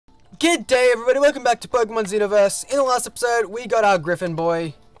Good day, everybody. Welcome back to Pokemon Xenoverse. In the last episode, we got our Griffin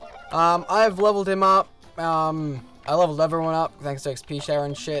boy. I've leveled him up. I leveled everyone up thanks to XP share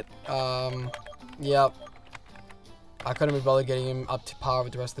and shit. Yep. I couldn't be bothered getting him up to par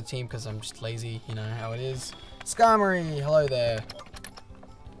with the rest of the team because I'm just lazy. You know how it is. Skarmory, hello there.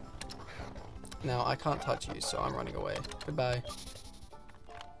 Now, I can't touch you, so I'm running away. Goodbye.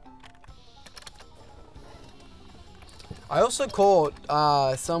 I also caught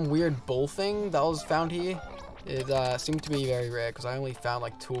some weird bull thing that was found here. It seemed to be very rare because I only found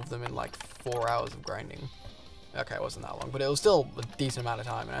like 2 of them in like 4 hours of grinding. Okay, it wasn't that long, but it was still a decent amount of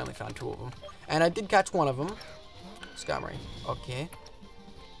time and I only found 2 of them. And I did catch one of them. Skarmory. Okay.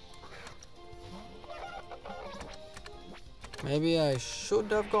 Maybe I should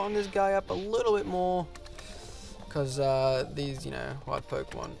have gotten this guy up a little bit more. Because these, you know, wild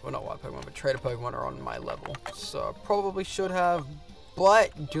Pokemon, well not wild Pokemon, but trader Pokemon are on my level. So I probably should have,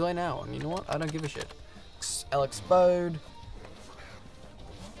 but do I now? And you know what? I don't give a shit. L-Explode.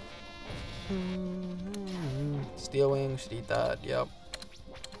 Steel Wing, should eat that, yep.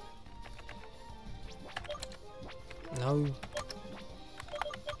 No.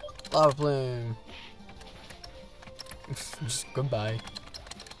 Lava Plume. Just goodbye.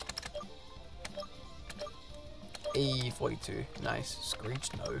 E42, nice. Screech,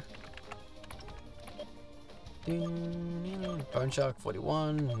 no. Bone Shark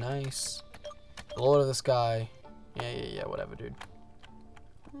 41, nice. Lord of the Sky, yeah, whatever, dude.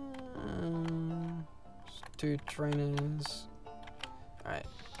 2 trainers. Alright,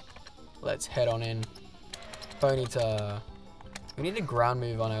 let's head on in. Ponyta. We need a ground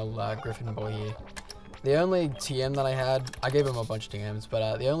move on our Griffin boy here. The only TM that I had, I gave him a bunch of TMs,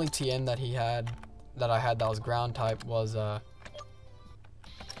 but the only TM that he had, that was ground type was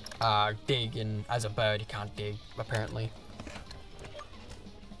dig, and as a bird he can't dig apparently.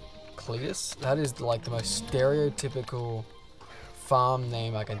 Cletus? That is like the most stereotypical farm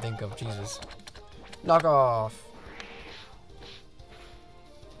name I can think of. Jesus. Knock off.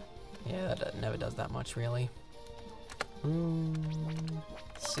 Yeah, that never does that much really.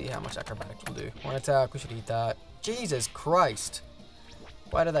 Let's see how much acrobatics will do. 1 attack, we should eat that. Jesus Christ.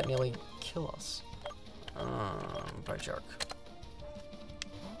 Why did that nearly kill us? Bone Shark.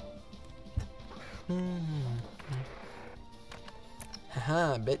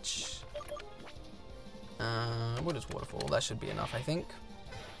 Haha, bitch. What is Waterfall? That should be enough, I think.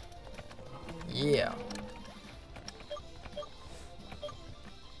 Yeah.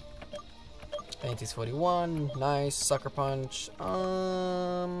 Fantasy's 41. Nice. Sucker Punch.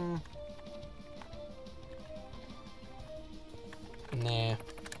 Nah.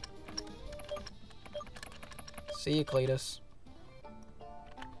 See you, Cletus.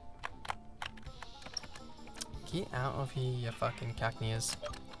 Get out of here, you fucking Cacneas.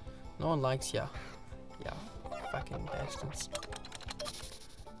 No one likes ya. Yeah, fucking bastards.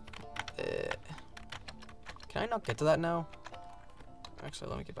 Can I not get to that now?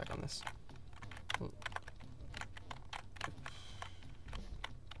 Actually, let me get back on this.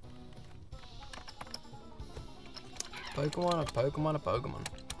 Pokemon, a Pokemon, a Pokemon.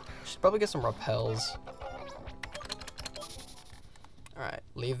 Should probably get some repels. Alright,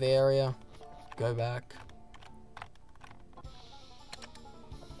 leave the area. Go back.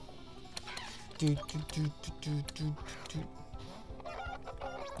 Let's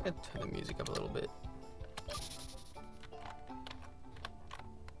turn the music up a little bit.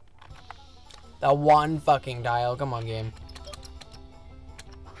 That one fucking dial. Come on, game.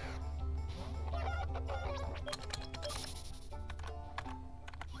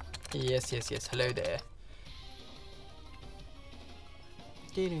 Yes. Hello there.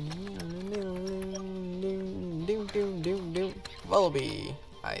 Wallaby.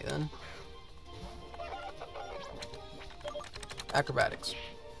 Alright then. Acrobatics.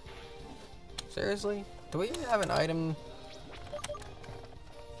 Seriously? Do we even have an item?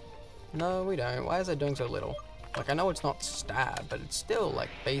 No, we don't. Why is it doing so little? Like, I know it's not stab, but it's still like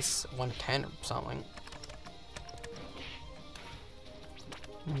base 110 or something.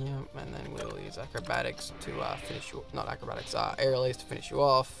 Yep, and then we'll use acrobatics to finish you. Not acrobatics, aerial ace to finish you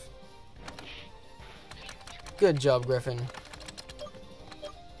off. Good job, Griffin.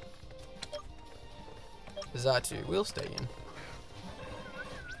 Zatu, we'll stay in.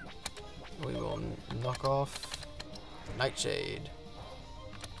 We will knock off Nightshade.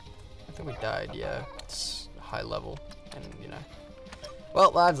 I think we died, yeah. It's high level, and you know. Well,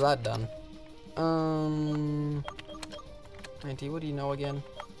 that's that done. Auntie, what do you know again?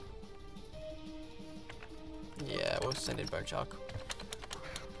 Yeah, we'll send in Bone Shark.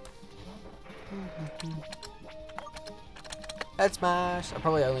 Head Smash. I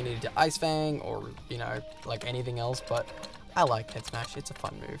probably only needed to Ice Fang or, you know, like anything else, but I like Head Smash. It's a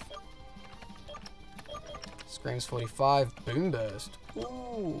fun move. Screams 45. Boom Burst.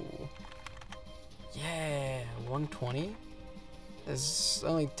 Ooh. Yeah. 120. There's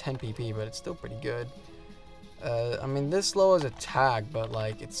only 10 PP, but it's still pretty good. I mean, this lowers attack, but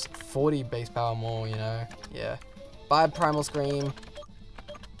like it's 40 base power more, you know? Yeah. Bye, Primal Scream.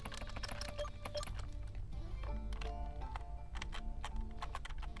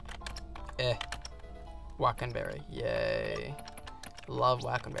 Wackenberry. Yay. Love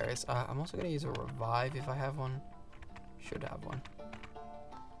Wackenberries. I'm also going to use a revive if I have one. Should have one.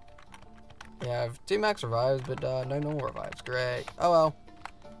 Yeah, I have 2 max revives, but no normal revives. Great. Oh well.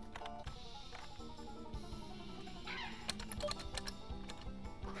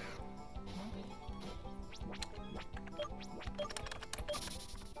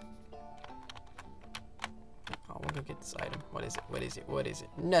 We'll go get this item. What is it? What is it? What is it?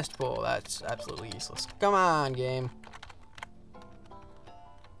 Nest ball. That's absolutely useless. Come on, game.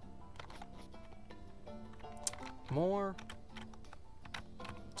 More.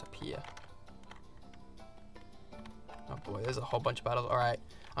 What's up here? Oh boy, there's a whole bunch of battles. Alright,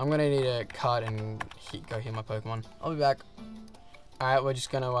 I'm gonna need to cut and go heal my Pokemon. I'll be back. Alright, we're just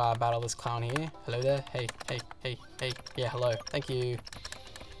gonna battle this clown here. Hello there. Hey, hey, hey, hey. Yeah, hello. Thank you.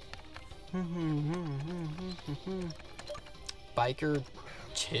 Biker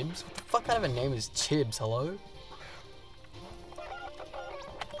Chibs? What the fuck kind of a name is Chibs? Hello?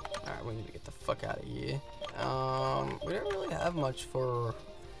 Alright, we need to get the fuck out of here. We don't really have much for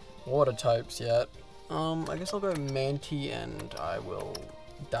water types yet. I guess I'll go Manty and I will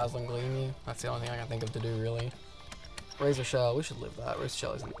Dazzling Gleam you. That's the only thing I can think of to do, really. Razor Shell, we should live that. Razor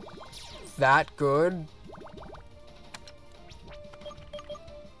Shell isn't that good.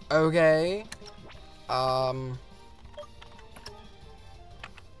 Okay. I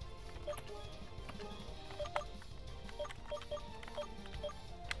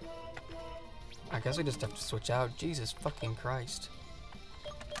guess we just have to switch out. Jesus fucking Christ.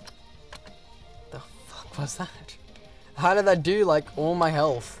 The fuck was that? How did that do, like, all my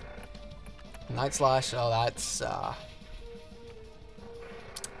health? Night Slash, oh, that's,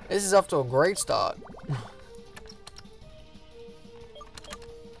 this is off to a great start.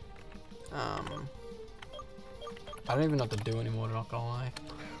 I don't even know what to do anymore, not gonna lie.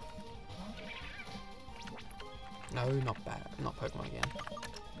 No, not bad. Not Pokemon again.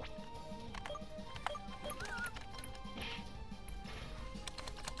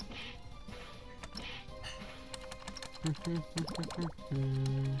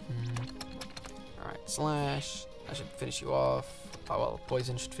 Alright, Slash. That should finish you off. Oh well,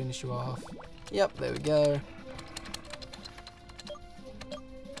 Poison should finish you off. Yep, there we go.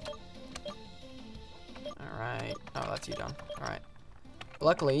 Alright. Oh, that's you done. Alright.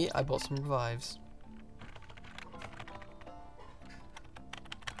 Luckily, I bought some revives.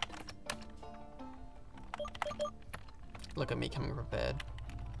 Look at me coming prepared.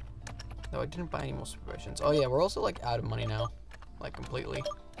 No, I didn't buy any more super potions. Oh yeah, we're also like out of money now. Like completely.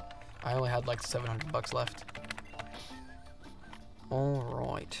 I only had like 700 bucks left.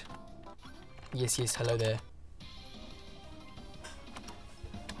 Alright. Yes, yes, hello there.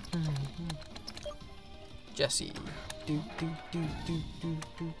 Jesse.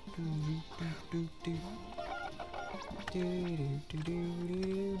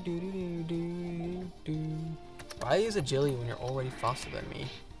 Why use agility when you're already faster than me?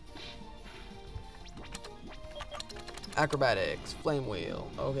 Acrobatics, Flame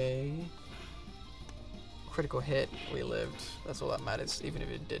Wheel, okay. Critical hit, we lived. That's all that matters, even if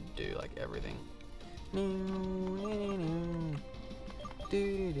it did do like everything.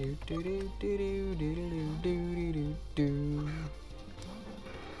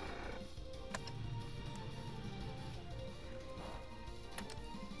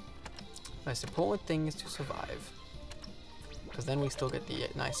 Most important thing is to survive, because then we still get the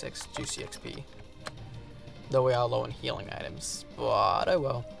nice juicy XP. Though we are low on healing items, but oh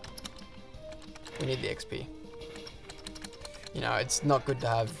well. We need the XP. You know, it's not good to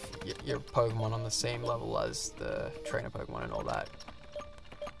have your Pokemon on the same level as the trainer Pokemon and all that.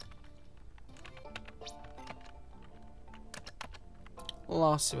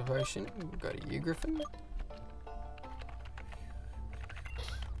 Last super potion, we'll go to you, Griffin.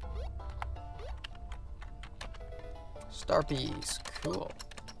 Starpies, cool.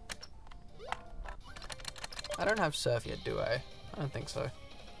 I don't have Surf yet, do I? I don't think so.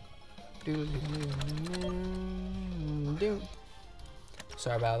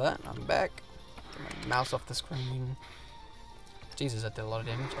 Sorry about that, I'm back. Get my mouse off the screen. Jesus, that did a lot of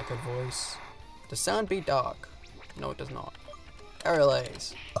damage. Echo voice. Does sound be dark? No, it does not.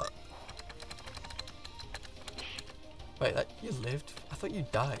 Arrowlays. Wait, you lived? I thought you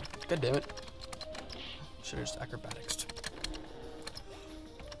died. God damn it. Should've just acrobatics.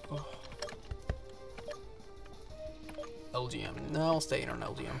 Oh. LGM. No, I'll stay in on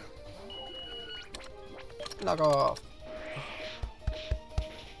LGM. Knock off.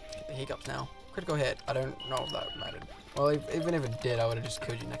 Get the hiccups now. Critical hit. I don't know if that mattered. Well, even if it did, I would have just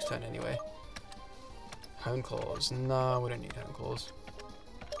killed you next turn anyway. Hone claws. No, we don't need hone claws.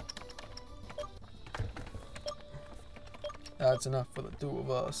 That's enough for the two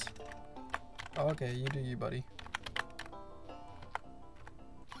of us. Okay, you do you, buddy.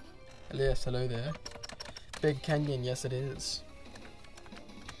 Yes, hello there. Big Canyon, yes it is.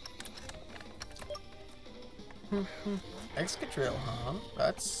 Excadrill, huh?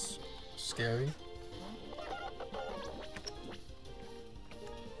 That's scary.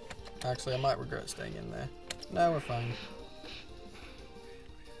 Actually, I might regret staying in there. No, we're fine.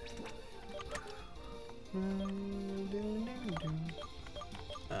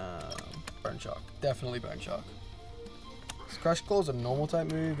 Bone Shark. Definitely Bone Shark. Crush Claw is a normal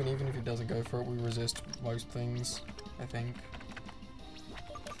type move, and even if he doesn't go for it, we resist most things, I think.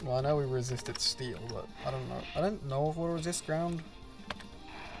 Well, I know we resisted steel, but I don't know. I don't know if we'll resist ground.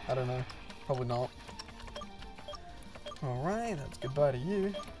 I don't know. Probably not. Alright, that's goodbye to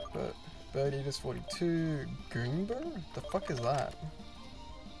you. But Bird Eater's 42. Goomba? The fuck is that?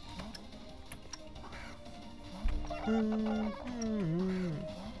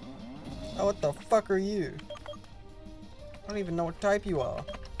 Oh, what the fuck are you? I don't even know what type you are.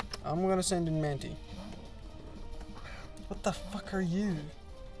 I'm gonna send in Manti. What the fuck are you?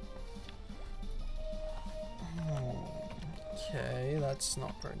 Okay, that's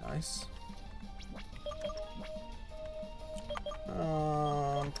not very nice.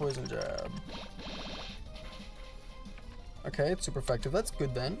 Poison Jab. Okay, it's super effective. That's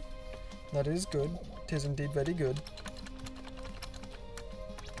good then. That is good. It is indeed very good.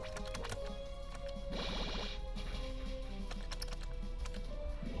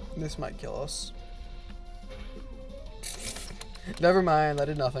 This might kill us. Never mind, I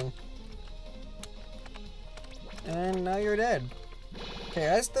did nothing. And now you're dead. Okay,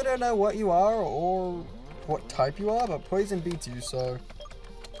 I still don't know what you are or what type you are, but poison beats you, so...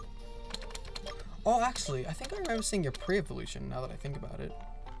 Oh, actually, I think I remember seeing your pre-evolution now that I think about it.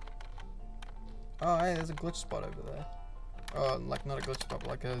 Oh, hey, there's a glitch spot over there. Oh, like, not a glitch spot, but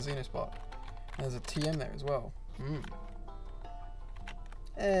like a Xeno spot. And there's a TM there as well.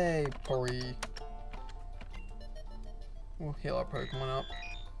 Hey, Pori. We'll heal our Pokemon up.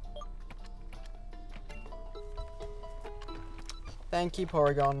 Thank you,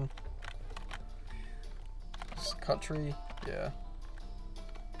 Porygon. Cutry, yeah.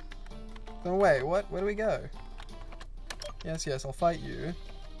 Then wait, what? Where do we go? Yes, yes, I'll fight you.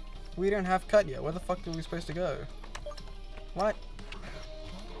 We don't have cut yet. Where the fuck are we supposed to go? What?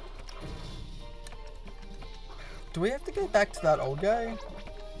 Do we have to go back to that old guy?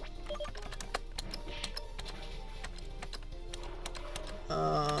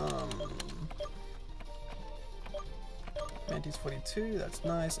 Manti's 42, that's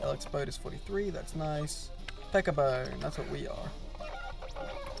nice. Alex Boat is 43, that's nice. Peckabone, that's what we are.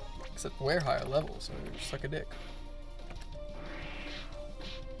 Except we're higher level, so suck a dick.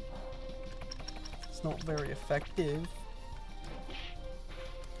 It's not very effective.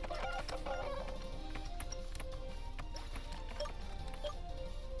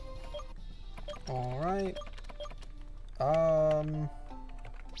 Alright.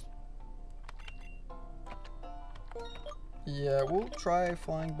 Yeah, we'll try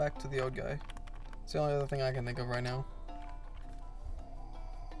flying back to the old guy. It's the only other thing I can think of right now.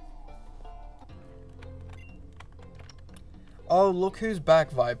 Oh, look who's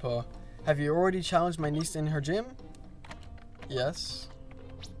back, Viper. Have you already challenged my niece in her gym? Yes.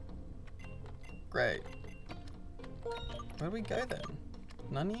 Great. Where do we go then?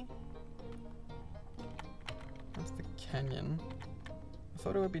 Nani? That's the canyon. I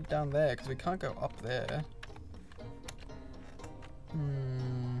thought it would be down there, because we can't go up there.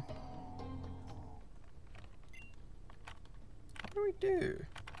 What do we do?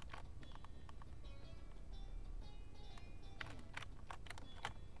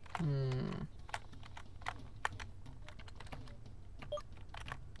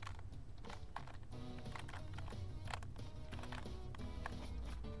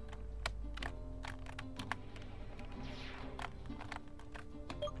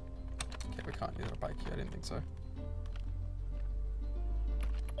 Okay, we can't use our bike here, I didn't think so.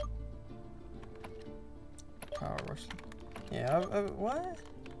 Power rush. Yeah, what?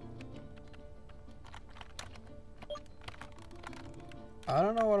 I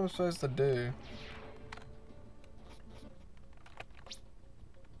don't know what I'm supposed to do.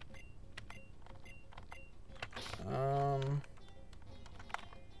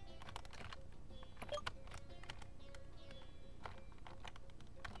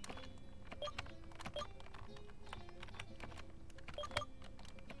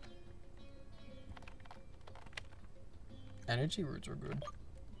 Energy roots are good.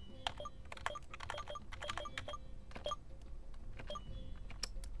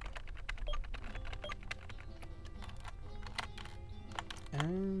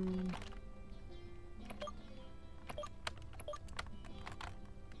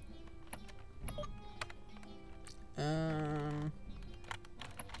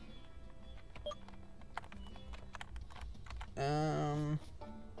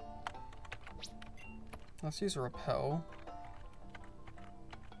 Let's use a repel.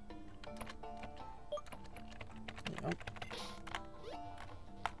 Yep.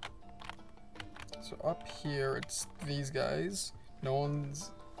 So up here, it's these guys. No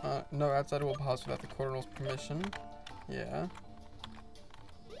outsider will pass without the Cardinal's permission. Yeah.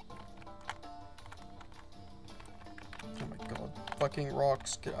 Oh my god. Fucking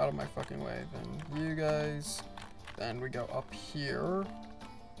rocks, get out of my fucking way. Then you guys. Then we go up here.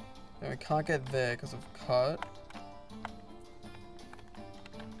 Then we can't get there because of cut.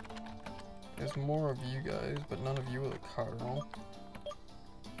 There's more of you guys, but none of you are the Cardinal.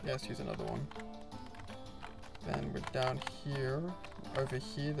 Yes, use another one. Then we're down here. Over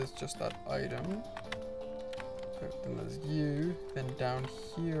here, there's just that item. Then there's you. Then down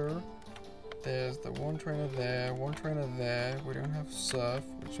here, there's the one trainer there, one trainer there. We don't have surf,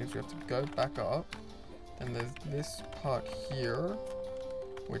 which means we have to go back up. Then there's this part here,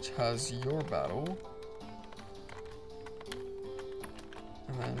 which has your battle.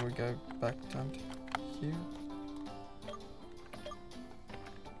 And then we go back down to here.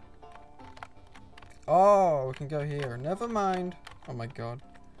 Oh, we can go here. Never mind. Oh my god.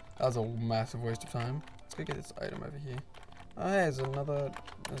 That was a massive waste of time. Let's go get this item over here. Oh, hey, there's another...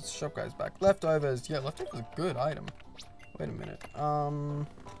 There's shop guy's back. Leftovers. Yeah, leftovers is a good item. Wait a minute.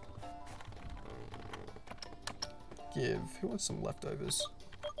 Give. Who wants some leftovers?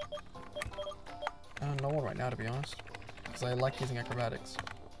 No one right now, to be honest. Because I like using acrobatics.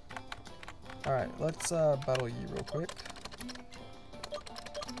 Alright, let's battle you real quick.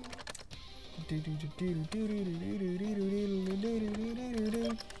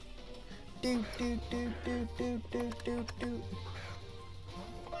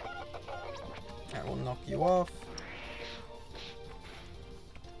 Alright, we'll knock you off.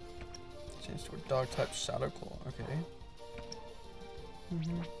 Change to a dog type Shadow Claw, okay.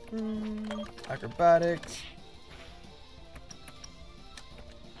 Acrobatics.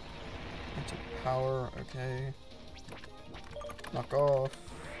 Into power, okay. Knock off.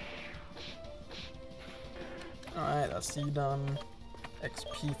 Alright, that's you done.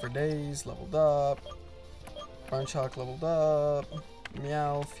 XP for days, leveled up. Brunchalk leveled up.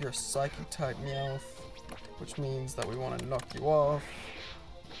 Meowth, you're a psychic type Meowth, which means that we want to knock you off.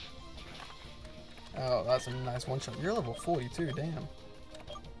 Oh, that's a nice one shot. You're level 42, damn.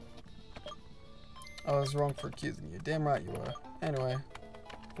 I was wrong for accusing you. Damn right you were. Anyway,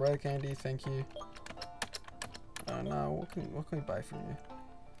 rare candy, thank you. No, what can we buy from you?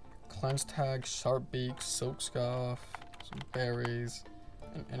 Cleanse tag, sharp beak, silk scarf, some berries,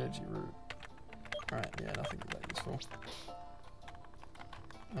 an energy root. Alright, yeah, nothing that useful.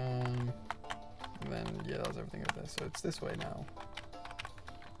 And then yeah, that was everything over there. So it's this way now.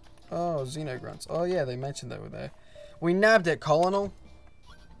 Oh, Xenogrunts. Oh yeah, they mentioned they were there. We nabbed it, Colonel.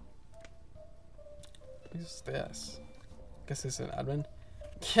 Who's this? Guess this is an admin.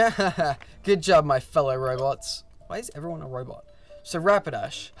 Yeah, good job, my fellow robots. Why is everyone a robot? So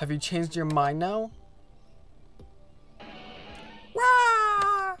Rapidash, have you changed your mind now?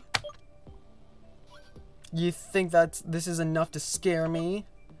 Wah! You think that this is enough to scare me?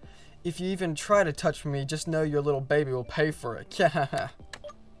 If you even try to touch me, just know your little baby will pay for it. Yeah.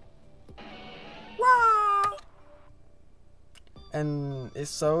 And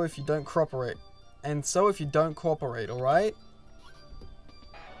so if you don't cooperate. And so if you don't cooperate, alright?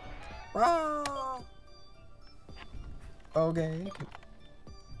 Okay.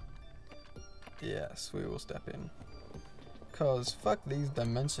 Yes, we will step in. Cause fuck these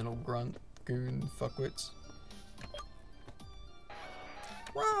dimensional grunt goon fuckwits.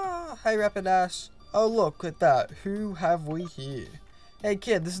 Hey Rapidash. Oh look at that. Who have we here? Hey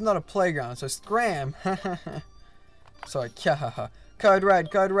kid, this is not a playground, so scram. Sorry, kyahaha. Code red,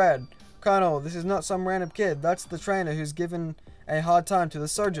 code red. Colonel, this is not some random kid. That's the trainer who's given a hard time to the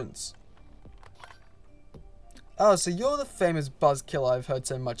surgeons. Oh, so you're the famous buzzkill I've heard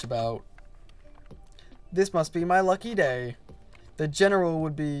so much about. This must be my lucky day. The general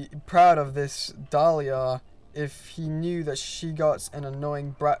would be proud of this Dahlia if he knew that she got an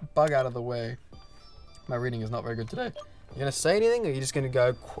annoying bug out of the way. My reading is not very good today. You gonna say anything, or are you just gonna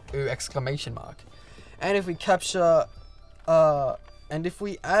go exclamation mark? And if we capture, and if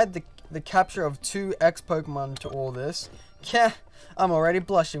we add the capture of 2 X Pokemon to all this, yeah, I'm already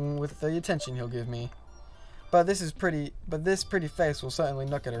blushing with the attention he'll give me. But this pretty face will certainly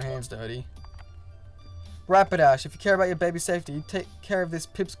not get her hands dirty. Rapidash, if you care about your baby's safety, take care of this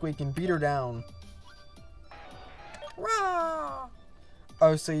pipsqueak and beat her down. Rah!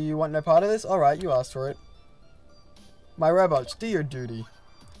 Oh, so you want no part of this? Alright, you asked for it. My robots, do your duty.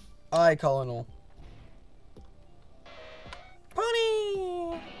 Aye, Colonel.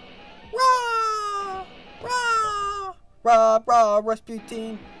 Pony! Rah! Rah! Rah, rah,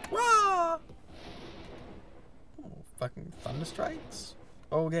 Rasputin! Rah! Oh, fucking thunder strikes?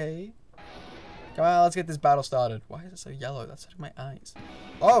 Okay. Come on, let's get this battle started. Why is it so yellow? That's hurting my eyes.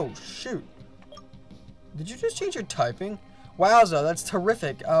 Oh, shoot. Did you just change your typing? Wowza, that's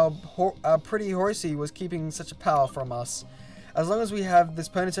terrific. Our pretty horsey was keeping such a power from us. As long as we have this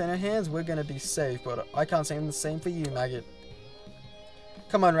Ponyta in our hands, we're gonna be safe, but I can't say the same for you, Maggot.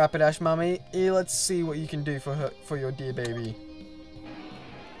 Come on, Rapidash, Mummy. Let's see what you can do for your dear baby.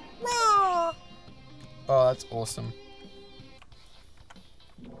 Rah! Oh, that's awesome.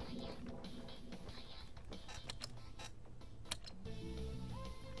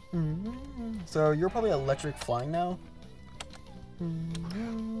 So you're probably electric flying now?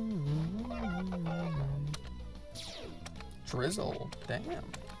 Drizzle, damn.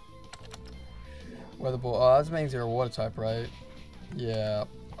 Weather ball, oh, that means you're a water type, right? Yeah.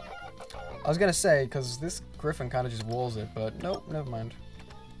 I was gonna say, because this Griffin kind of just walls it, but nope, never mind.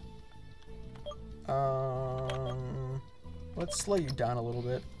 Let's slow you down a little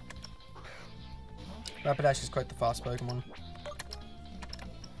bit. Rapidash is quite the fast Pokemon.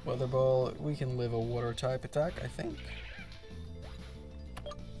 Weather ball, we can live a water type attack, I think.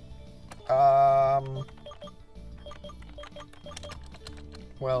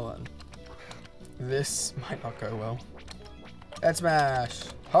 Well then. This might not go well. Head smash!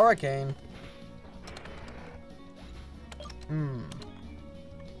 Hurricane!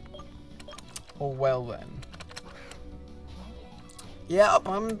 Oh well then. Yep,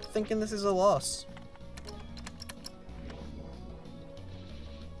 I'm thinking this is a loss.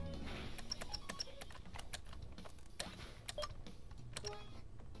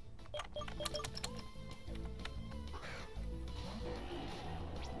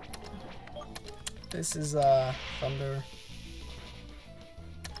 This is Thunder.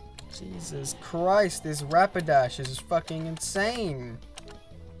 Jesus Christ, this Rapidash is fucking insane.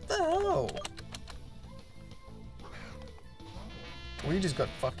 What the hell? We just got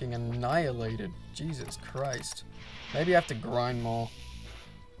fucking annihilated. Jesus Christ. Maybe I have to grind more.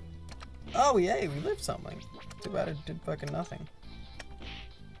 Oh yay, we lived something. Too bad it did fucking nothing.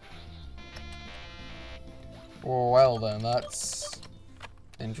 Well then, that's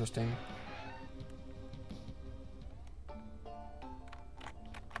interesting.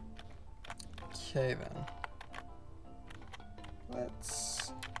 Okay then.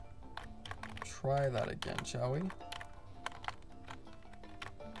 Let's try that again, shall we?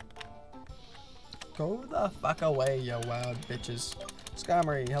 Go the fuck away, you wild bitches.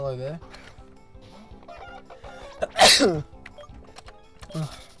 Skarmory, hello there.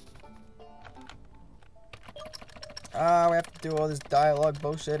 We have to do all this dialogue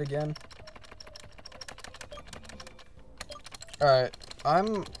bullshit again. Alright, I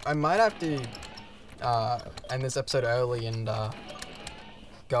might have to end this episode early and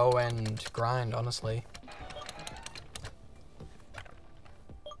go and grind, honestly.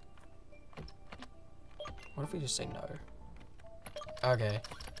 What if we just say no? Okay,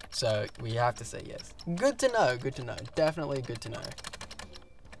 so we have to say yes. Good to know, definitely good to know.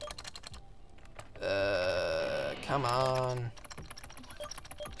 Come on.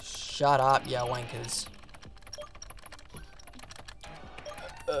 Shut up, ya wankers.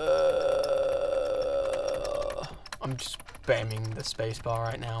 I'm just spamming the spacebar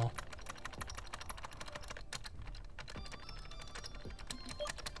right now.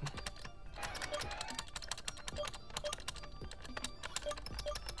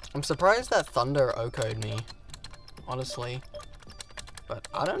 I'm surprised that Thunder OHKO'd me, honestly. But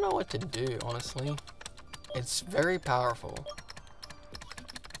I don't know what to do, honestly. It's very powerful.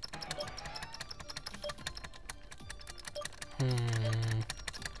 I'm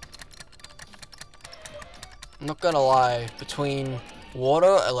not gonna lie, between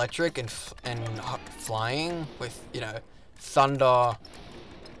water, electric, and flying with, you know, thunder,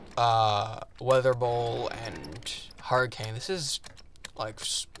 weather ball, and hurricane. This is like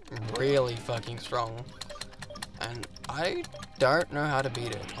really fucking strong, and I don't know how to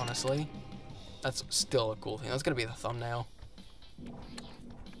beat it, honestly. That's still a cool thing. That's gonna be the thumbnail.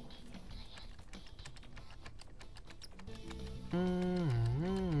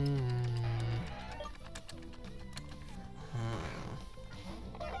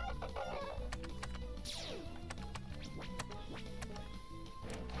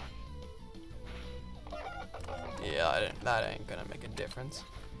 Yeah, that ain't gonna make a difference.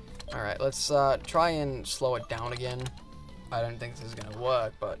 Alright, let's try and slow it down again. I don't think this is gonna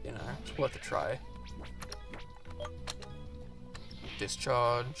work, but, you know, it's worth a try.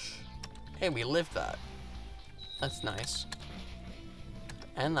 Discharge. Hey, we lived that. That's nice.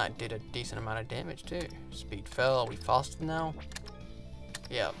 And that did a decent amount of damage, too. Speed fell. Are we faster now?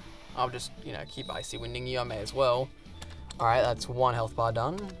 Yeah. I'll just, you know, keep icy winding you. I may as well. Alright, that's 1 health bar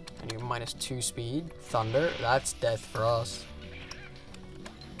done. And you're -2 speed. Thunder. That's death for us.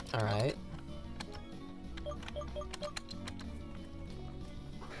 Alright.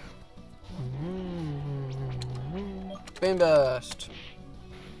 Beam burst.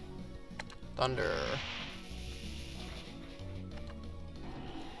 Thunder.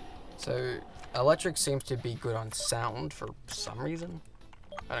 So, electric seems to be good on sound for some reason.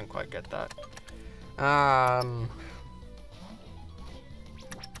 I don't quite get that.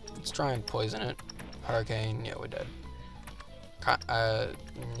 Let's try and poison it. Hurricane, yeah, we're dead.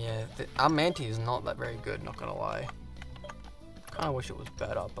 Yeah, our Manti is not that very good, not gonna lie. Kinda wish it was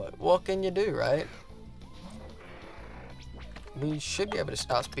better, but what can you do, right? We should be able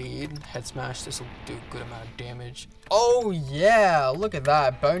to outspeed, head smash. This will do a good amount of damage. Oh yeah, look at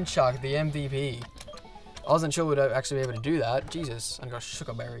that, Bone Shark, the MVP. I wasn't sure we'd actually be able to do that. Jesus, I got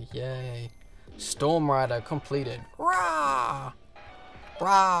Sugar Berry, yay. Storm Rider completed. Rah!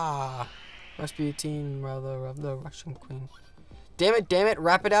 Rah! Rasputin, brother of the Russian Queen. Damn it,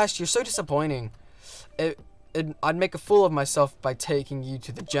 Rapidash, you're so disappointing. I'd make a fool of myself by taking you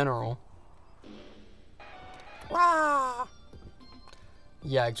to the general. Rah!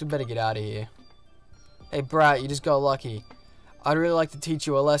 Yeah, we better get out of here. Hey, Brat, you just got lucky. I'd really like to teach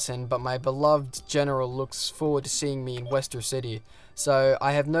you a lesson, but my beloved general looks forward to seeing me in Wester City. So,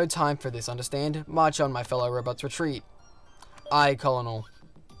 I have no time for this, understand? March on, my fellow robots, retreat. Aye, Colonel.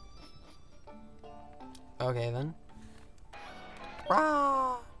 Okay, then.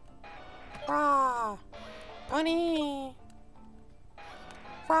 Rah! Rah! Bunny!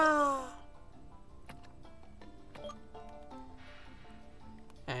 Rah!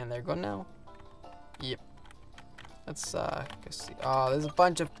 And they're gone now. Yep. Let's go see. Oh, there's a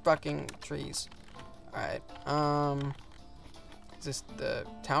bunch of fucking trees. Alright. Is this the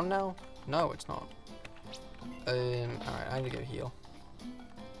town now? No, it's not. Alright, I need to go heal.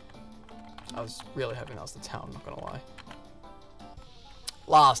 I was really hoping that was the town, not gonna lie.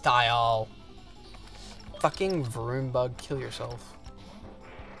 Last tile. Fucking Vroom Bug, kill yourself.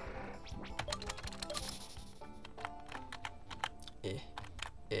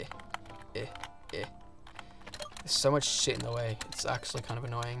 There's so much shit in the way. It's actually kind of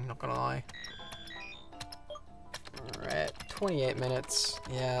annoying, not gonna lie. Alright, 28 minutes.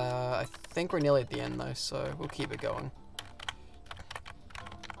 Yeah, I think we're nearly at the end though, so we'll keep it going.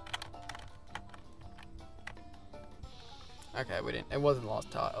 Okay, we didn't. It wasn't the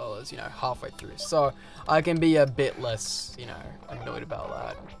last time. Oh, it was, you know, halfway through. So I can be a bit less, you know, annoyed about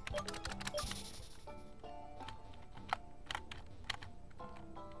that.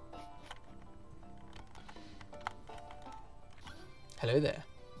 Hello there.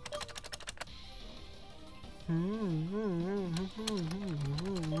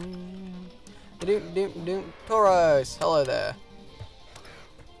 Tauros, hello there.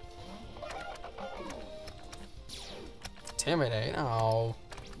 Intimidate, oh.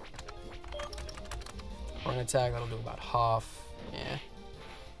 For an attack, that'll do about half. Yeah.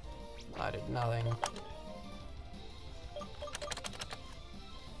 I did nothing.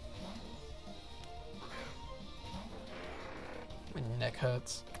 My neck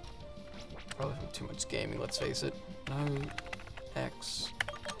hurts. Probably from too much gaming, let's face it. No. X.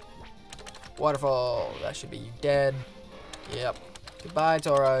 Waterfall. That should be you dead. Yep. Goodbye,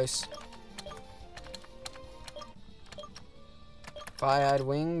 Tauros. If I had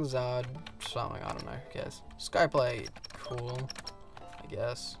wings, I'd something, I don't know, who cares. Skyplate. Cool. I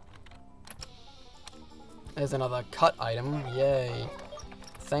guess. There's another cut item. Yay.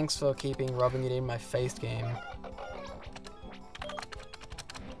 Thanks for keeping rubbing it in my face, game.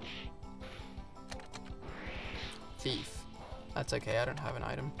 Thief. That's okay, I don't have an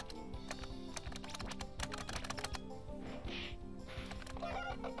item.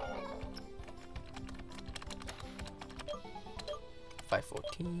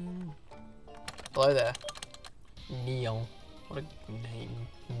 $514. Hello there. Neil. What a name.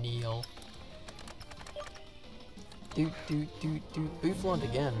 Neil. Bouflant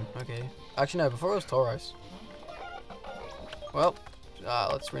again. Okay. Actually, no, before it was Tauros. Well,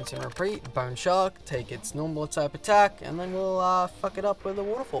 let's rinse and repeat. Bone Shark, take its normal type attack, and then we'll fuck it up with a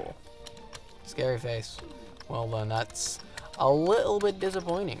waterfall. Scary face. Well then, that's a little bit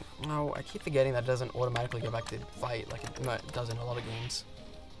disappointing. No, I keep forgetting that it doesn't automatically go back to fight like it does in a lot of games.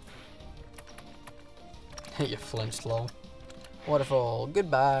 You flinched, lol. Waterfall,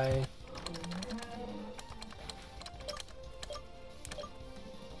 goodbye.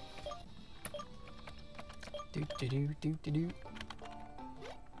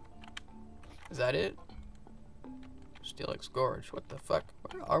 Is that it? Steelix Gorge. What the fuck?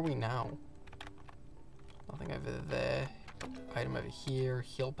 Where are we now? Nothing over there. Item over here.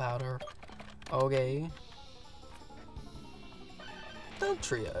 Heal powder. Okay. Dog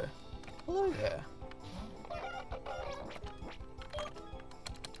trio. Hello there.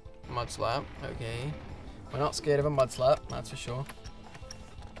 Mud slap. Okay. We're not scared of a mud slap, that's for sure.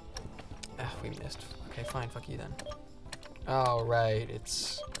 Ah, we missed. Okay, fine, fuck you then. Oh, right,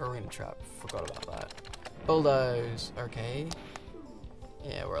 it's Arena Trap. Forgot about that. Bulldoze, okay.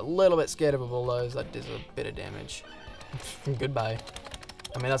 Yeah, we're a little bit scared of a bulldoze. That does a bit of damage. Goodbye.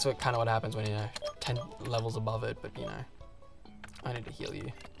 I mean, that's kind of what happens when, 10 levels above it, but, I need to heal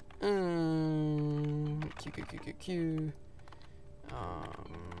you. Q.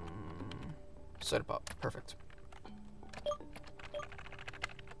 Soda pop, perfect.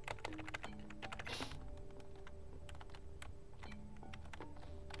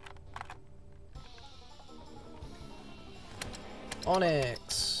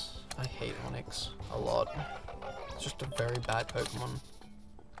 Onyx. I hate Onyx a lot. It's just a very bad Pokemon.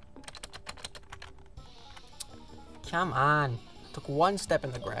 Come on. Took one step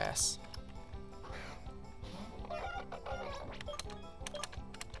in the grass.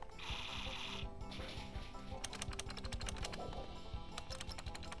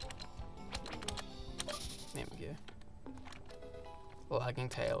 There we go. Lagging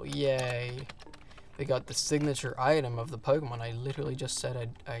tail. Yay. They got the signature item of the Pokemon I literally just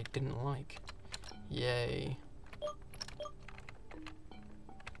said I didn't like. Yay.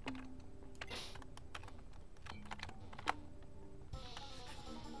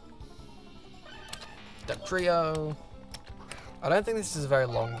 Trio. I don't think this is a very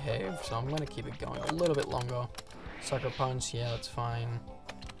long cave, so I'm gonna keep it going a little bit longer. Sucker Punch, yeah, that's fine.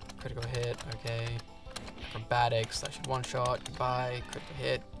 Critical hit, okay. Acrobatics, that should one shot. Goodbye. Critical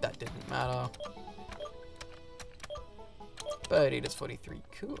hit, that didn't matter. Bird Eater's 43,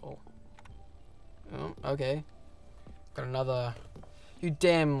 cool. Oh, okay. Got another. You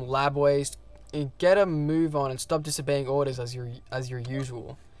damn lab waste. Get a move on and stop disobeying orders as your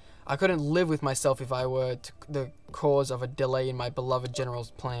usual. I couldn't live with myself if I were the cause of a delay in my beloved general's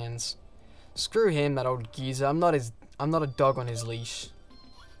plans. Screw him, that old geezer. I'm not a dog on his leash.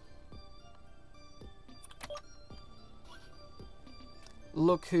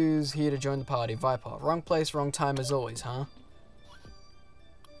 Look who's here to join the party, Viper. Wrong place, wrong time as always, huh?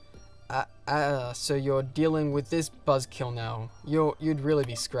 So you're dealing with this buzzkill now. You'd really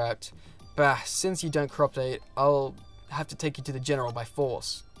be scrapped. Bah, since you don't cooperate, I'll have to take you to the general by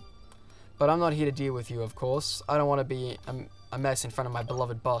force. But I'm not here to deal with you, of course. I don't want to be a mess in front of my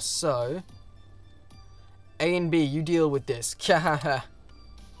beloved boss, so... A and B, you deal with this. Kahaha.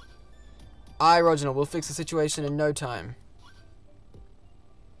 Reginald, we'll fix the situation in no time.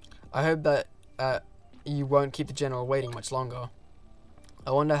 I hope that you won't keep the general waiting much longer. I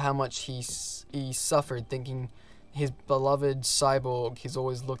wonder how much he suffered thinking his beloved cyborg he's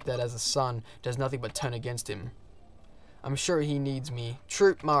always looked at as a son does nothing but turn against him. I'm sure he needs me.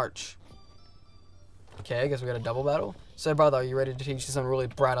 Troop march. Okay, I guess we got a double battle. So, brother, are you ready to teach this unruly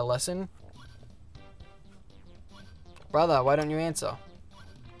brat a lesson? Brother, why don't you answer?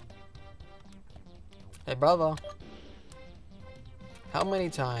 Hey, brother. How many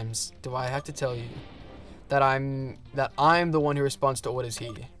times do I have to tell you that I'm the one who responds to orders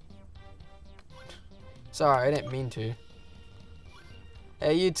here? Sorry, I didn't mean to.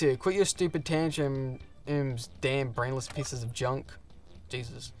 Hey, you two, quit your stupid tantrums, damn brainless pieces of junk.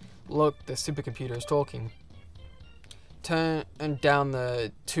 Jesus. Look, the supercomputer is talking. Turn down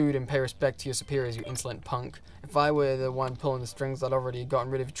the toot and pay respect to your superiors, you insolent punk. If I were the one pulling the strings, I'd already gotten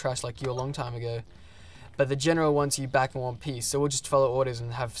rid of trash like you a long time ago. But the general wants you back in one piece, so we'll just follow orders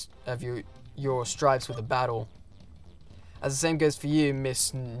and have your stripes with a battle. As the same goes for you,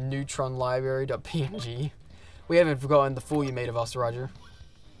 Miss Neutron Library.png. We haven't forgotten the fool you made of us, Roger.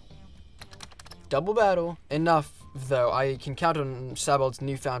 Double battle. Enough, though. I can count on Sabold's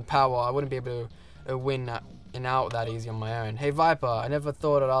newfound power. I wouldn't be able to win and out that easy on my own. Hey, Viper, I never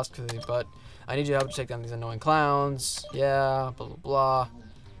thought I'd ask for you, but I need your help to take down these annoying clowns. Yeah, blah, blah, blah.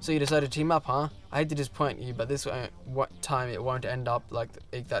 So you decided to team up, huh? I hate to disappoint you, but this time it won't end up like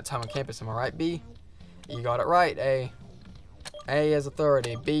that time on campus, am I right, B? You got it right, A. A as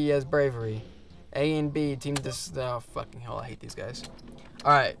authority, B as bravery. A and B team this. Oh, fucking hell, I hate these guys.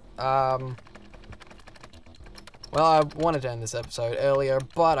 Alright, well, I wanted to end this episode earlier,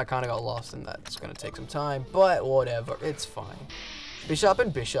 but I kind of got lost in that. It's going to take some time, but whatever, it's fine. Bishop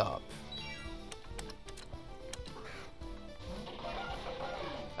and Bishop.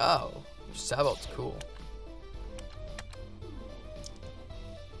 Oh, Sabold's cool.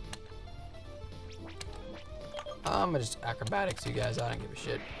 I'm gonna just acrobatics you guys, I don't give a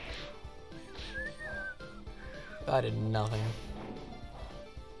shit. I did nothing.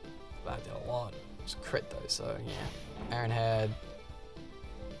 I did a lot. It's a crit though, so yeah. Iron Head.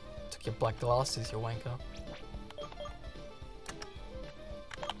 Took your black glasses, you wanker.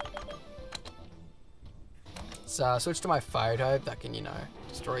 So switch to my fire type that can, you know,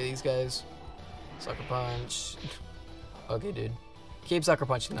 destroy these guys. Sucker Punch. Okay, dude. Keep Sucker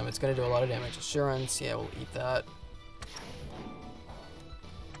Punching them. It's gonna do a lot of damage. Assurance. Yeah, we'll eat that.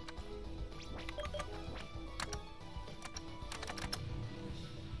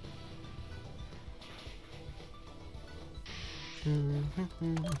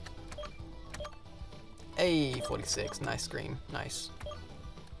 Hey, 46. Nice scream. Nice.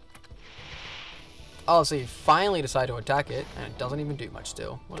 Oh, so you finally decide to attack it, and it doesn't even do much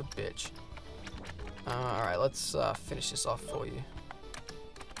still. What a bitch. Alright, let's finish this off for you.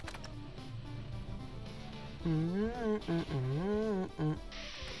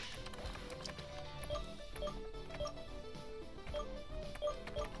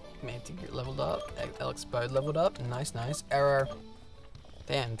 Mantic leveled up. Alex Bode leveled up. Nice, nice. Error.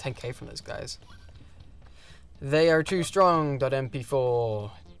 Damn, 10k from those guys. They are too strong.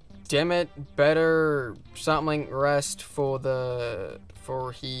 .mp4. Damn it. Better something rest for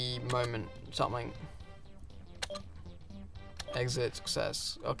he moment. Something. Exit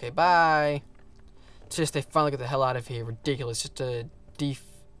success. Okay, bye. It's just they finally got the hell out of here. Ridiculous.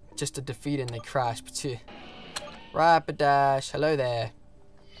 Just a defeat and they crash. Rapidash. Hello there.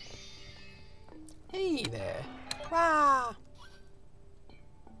 Hey there. Rah.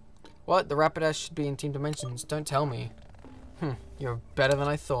 What? The Rapidash should be in Team Dimensions. Don't tell me. You're better than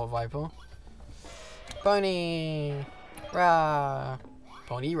I thought, Viper. Pony. Rah.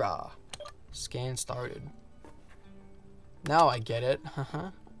 Pony Rah. Scan started. Now I get it.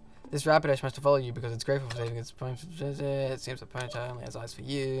 This Rapidash must have followed you because it's grateful for saving its opponent. It seems the Ponytail only has eyes for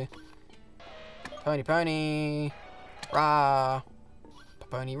you. Pony, pony. Rah.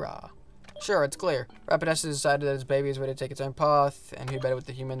 Pony, rah. Sure, it's clear. Rapidash has decided that its baby is ready to take its own path, and who better with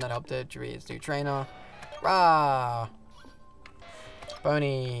the human that helped it to be its new trainer. Rah.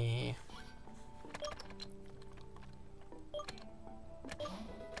 Pony.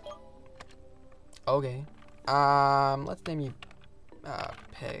 Okay. Let's name you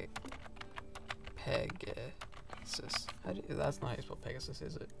Pegasus. That's not how you spell Pegasus,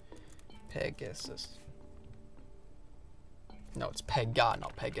 is it? Pegasus. No, it's Pega,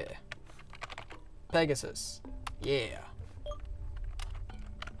 not Pega. Pegasus. Yeah.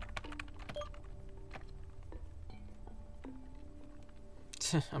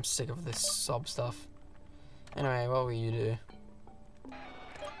 I'm sick of this sob stuff. Anyway, what will you do?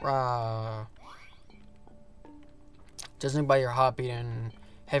 Rah. Judging by your heartbeat and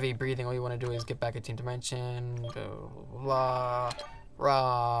heavy breathing, all you want to do is get back at Team Dimension. Blah, blah,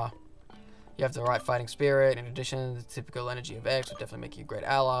 rah. You have the right fighting spirit. In addition, the typical energy of X would definitely make you a great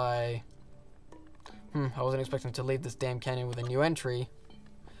ally. I wasn't expecting to leave this damn canyon with a new entry.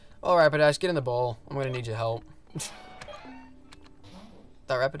 Alright, Rapidash, get in the ball. I'm gonna need your help.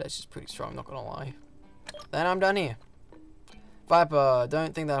 That Rapidash is pretty strong, not gonna lie. Then I'm done here. Viper,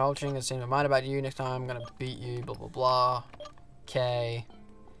 don't think that whole thing has changed my mind about you. Next time I'm gonna beat you, blah blah blah. Okay.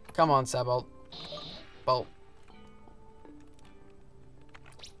 Come on, Sabold. Bolt.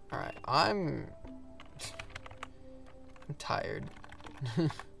 Alright, I'm tired.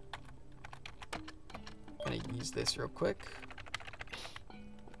 Gonna use this real quick.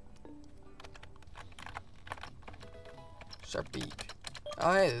 Sharp beak.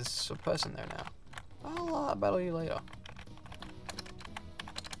 Oh hey, there's a person there now. I'll battle you later.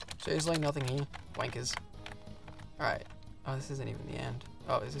 Seriously, nothing here? Wankers. Alright. Oh, this isn't even the end.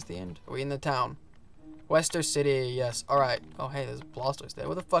 Oh, is this the end? Are we in the town? Wester City, yes. Alright. Oh, hey, there's a Blastoise there.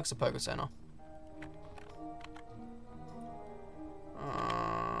 Where the fuck's the Poké Center?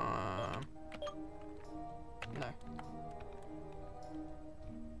 No.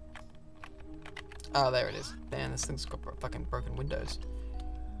 Oh, there it is. Man, this thing's got fucking broken windows.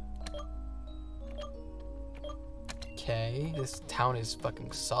 Okay, this town is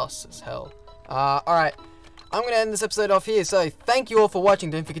fucking sus as hell. Alright. I'm gonna end this episode off here, so thank you all for watching.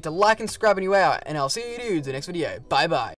 Don't forget to like and subscribe when you're out, and I'll see you dudes in the next video. Bye bye.